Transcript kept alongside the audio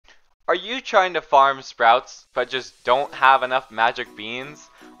Are you trying to farm sprouts but just don't have enough magic beans?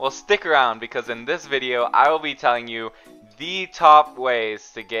 Well, stick around because in this video I will be telling you the top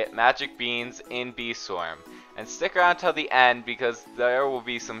ways to get magic beans in Bee Swarm. And stick around till the end because there will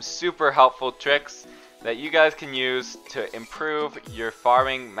be some super helpful tricks that you guys can use to improve your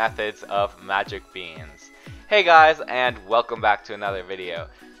farming methods of magic beans. Hey guys, and welcome back to another video.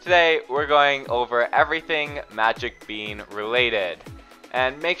 Today we're going over everything magic bean related.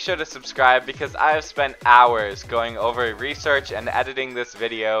 And make sure to subscribe because I have spent hours going over research and editing this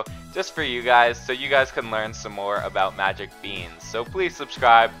video just for you guys so you guys can learn some more about magic beans. So please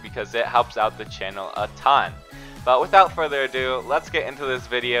subscribe because it helps out the channel a ton. But without further ado, let's get into this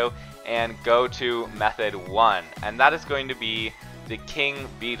video and go to method 1, and that is going to be the king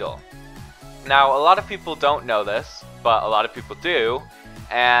beetle. Now, a lot of people don't know this, but a lot of people do,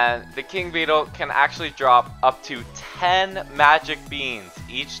 and the king beetle can actually drop up to 10 magic beans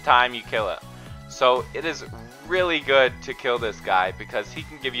each time you kill it. So it is really good to kill this guy because he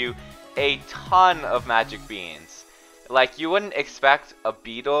can give you a ton of magic beans. Like, you wouldn't expect a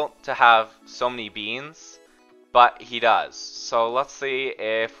beetle to have so many beans, but he does. So let's see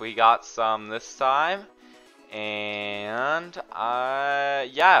if we got some this time. And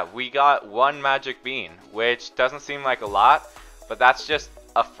yeah, we got 1 magic bean, which doesn't seem like a lot, but that's just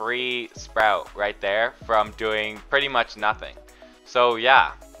a free sprout right there from doing pretty much nothing. So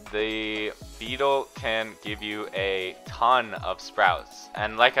yeah, the beetle can give you a ton of sprouts,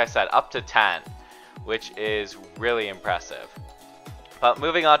 and like I said, up to 10, which is really impressive. But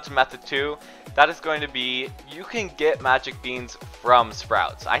moving on to method 2, that is going to be, you can get magic beans from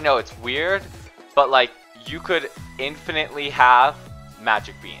sprouts. I know it's weird, but like, you could infinitely have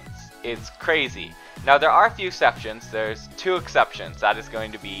magic beans. It's crazy. Now there are a few exceptions. There's 2 exceptions. That is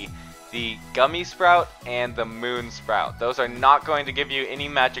going to be the gummy sprout and the moon sprout. Those are not going to give you any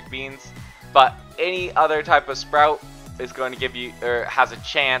magic beans, but any other type of sprout is going to give you, or has a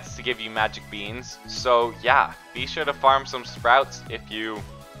chance to give you magic beans. So yeah, be sure to farm some sprouts if you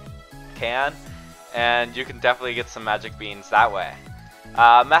can, and you can definitely get some magic beans that way.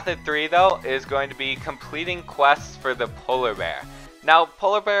 Method 3 though is going to be completing quests for the polar bear. Now,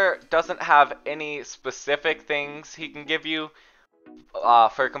 polar bear doesn't have any specific things he can give you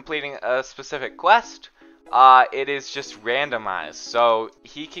for completing a specific quest. It is just randomized, so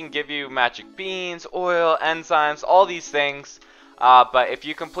he can give you magic beans, oil, enzymes, all these things. But if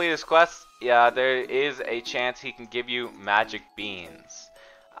you complete his quest, yeah, there is a chance he can give you magic beans.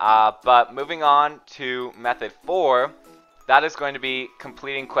 But moving on to method 4, that is going to be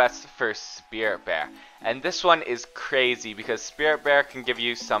completing quests for Spirit Bear. And this one is crazy because Spirit Bear can give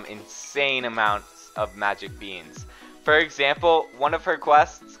you some insane amounts of magic beans. For example, one of her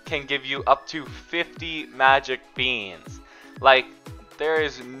quests can give you up to 50 magic beans. Like, there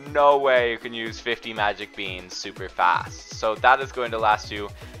is no way you can use 50 magic beans super fast. So that is going to last you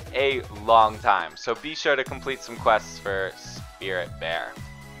a long time. So be sure to complete some quests for Spirit Bear.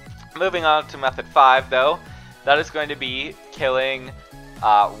 Moving on to method 5 though, that is going to be killing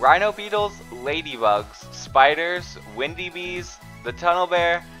rhino beetles, ladybugs, spiders, windy bees, the tunnel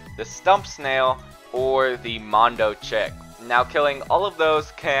bear, the stump snail, or the mondo chick. Now, killing all of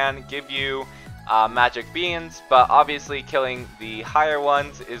those can give you magic beans, but obviously killing the higher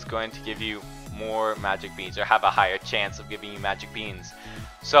ones is going to give you more magic beans, or have a higher chance of giving you magic beans.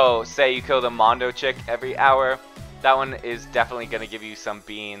 So say you kill the mondo chick every hour, that one is definitely going to give you some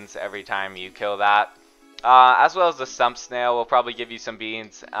beans every time you kill that. As well as the stump snail will probably give you some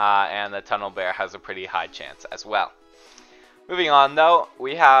beans, and the tunnel bear has a pretty high chance as well. Moving on though,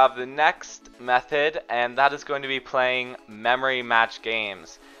 we have the next method, and that is going to be playing memory match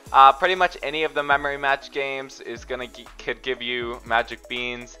games. Pretty much any of the memory match games is could give you magic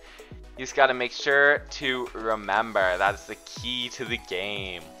beans. You just got to make sure to remember. That's the key to the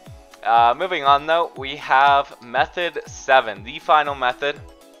game. Moving on though, we have method 7, the final method.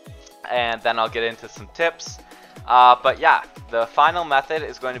 And then I'll get into some tips. But yeah, the final method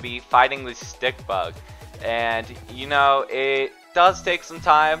is going to be fighting the stick bug. And you know, it does take some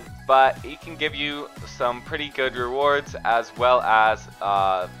time, but it can give you some pretty good rewards as well as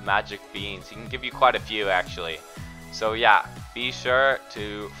magic beans. He can give you quite a few actually. So yeah, be sure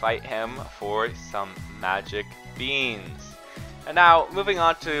to fight him for some magic beans. And now, moving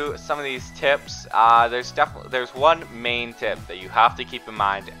on to some of these tips, there's one main tip that you have to keep in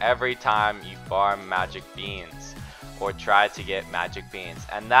mind every time you farm magic beans or try to get magic beans,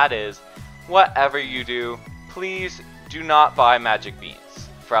 and that is, whatever you do, please do not buy magic beans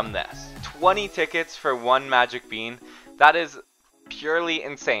from this. 20 tickets for 1 magic bean, that is purely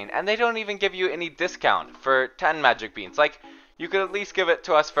insane, and they don't even give you any discount for 10 magic beans. Like, you could at least give it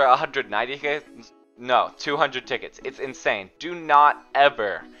to us for 190 tickets. No, 200 tickets. It's insane. Do not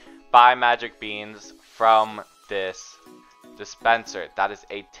ever buy magic beans from this dispenser. That is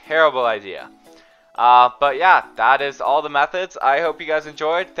a terrible idea. But yeah, that is all the methods. I hope you guys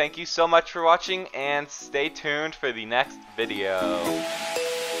enjoyed. Thank you so much for watching, and stay tuned for the next video.